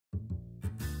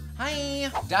Hi.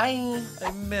 Diiiieee.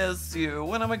 I miss you.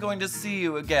 When am I going to see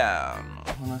you again?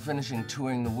 When we're finishing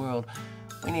touring the world,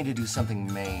 we need to do something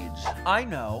mage. I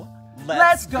know.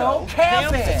 Let's go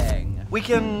camping. We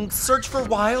can search for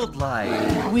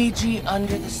wildlife. Ouija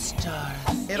under the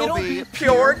stars. It'll be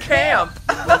pure camp.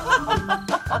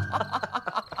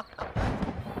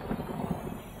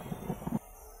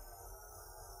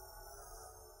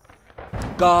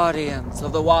 Guardians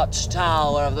of the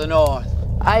Watchtower of the North,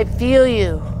 I feel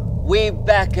you. we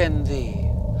beckon thee,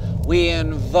 we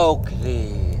invoke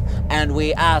thee, and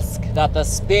we ask that the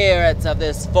spirits of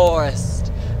this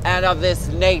forest and of this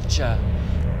nature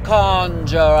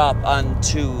conjure up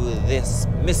unto this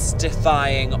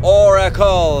mystifying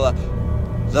oracle,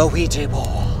 the Ouija board.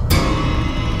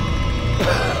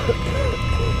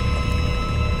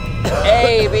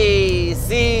 A, B,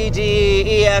 C, D,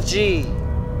 E, F, G.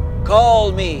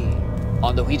 Call me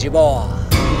on the Ouija board.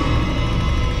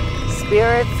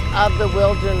 Spirits of the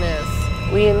wilderness,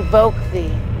 we invoke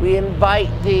thee. We invite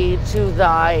thee to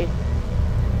thy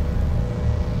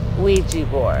Ouija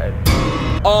board.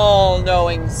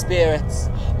 All-knowing spirits,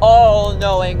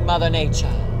 all-knowing Mother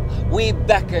Nature, we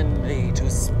beckon thee to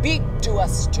speak to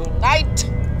us tonight.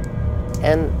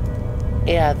 And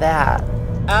yeah, that.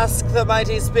 Ask the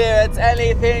mighty spirits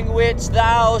anything which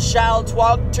thou shalt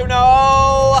want to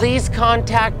know. Please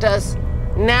contact us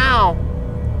now.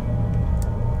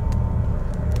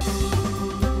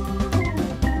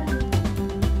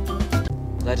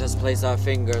 Let us place our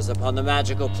fingers upon the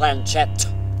magical planchette.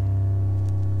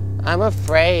 I'm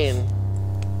afraid.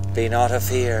 Be not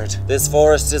afeared. This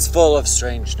forest is full of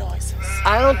strange noises.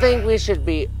 I don't think we should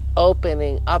be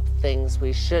opening up things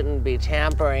we shouldn't be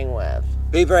tampering with.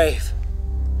 Be brave.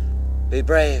 Be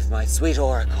brave, my sweet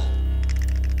oracle.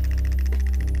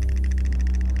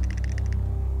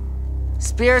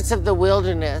 Spirits of the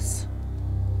wilderness,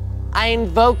 I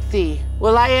invoke thee.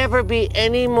 Will I ever be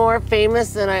any more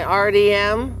famous than I already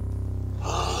am?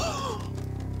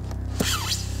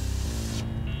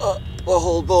 The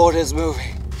whole board is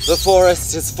moving. The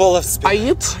forest is full of spirits. Are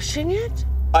you pushing it?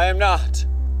 I am not.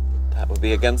 That would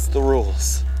be against the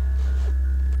rules.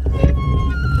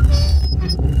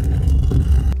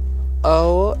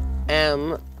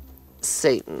 O.M.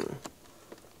 Satan.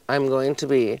 I'm going to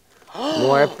be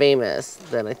more famous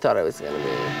than I thought I was going to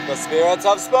be. The spirits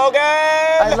have spoken!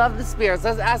 I love the spirits.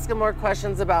 Let's ask them more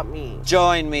questions about me.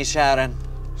 Join me, Sharon.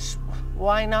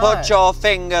 Why not? Put your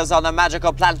fingers on the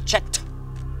magical planchette.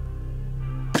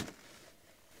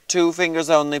 2 fingers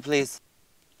only, please.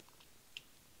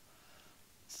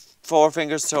 4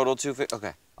 fingers total, 2 fingers.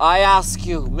 Okay. I ask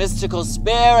you, mystical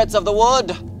spirits of the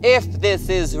wood, if this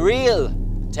is real,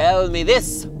 tell me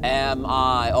this. Am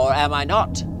I or am I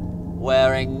not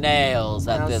wearing nails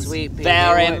at this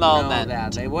very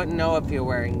moment? They wouldn't know if you're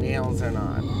wearing nails or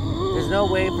not. There's no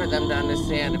way for them to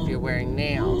understand if you're wearing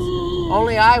nails.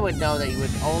 Only I would know that you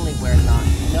would only wear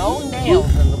no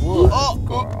nails in the woods,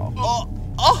 girl.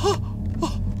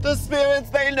 The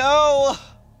spirits, they know.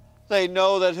 They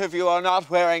know that if you are not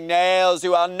wearing nails,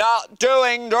 you are not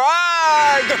doing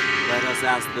drag. Let us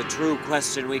ask the true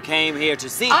question we came here to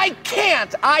see. I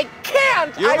can't! I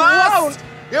can't! You I must! won't!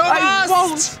 You I must!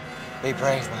 won't! Be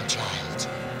brave, my child.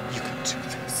 You can do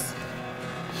this.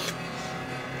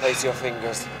 Place your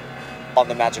fingers on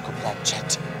the magical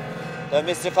planchette. The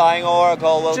mystifying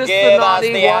oracle will Just give the us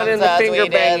naughty the one and the answers finger we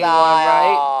banging one, desire.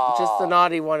 right? Just the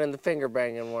naughty one and the finger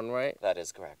banging one, right? That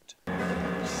is correct.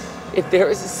 If there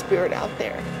is a spirit out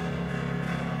there,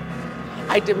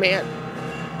 I demand,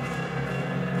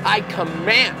 I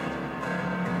command,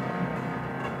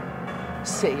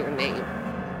 say your name.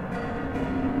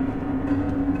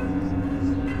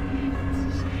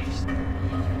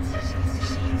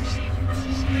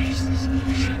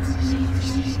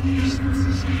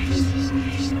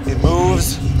 It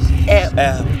moves. M.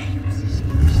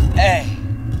 A.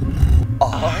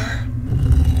 R.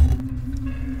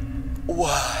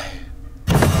 Y.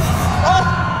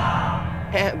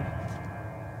 M.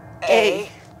 A.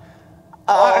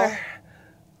 R.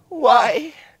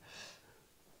 Y.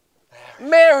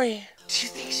 Mary. Do you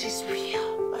think she's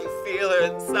real? I feel her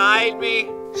inside me.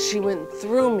 She went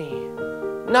through me.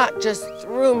 Not just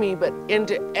through me, but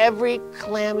into every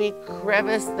clammy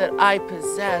crevice that I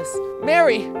possess.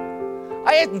 Mary,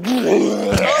 I had...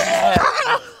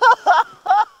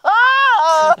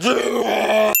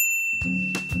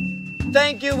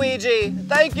 Thank you, Ouija.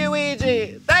 Thank you,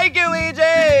 Ouija. Thank you,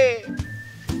 Ouija.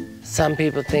 Some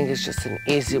people think it's just an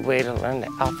easy way to learn the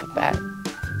alphabet.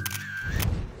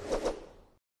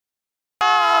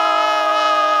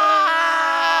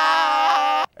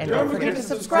 And don't forget to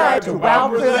subscribe to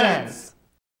WOWPresents.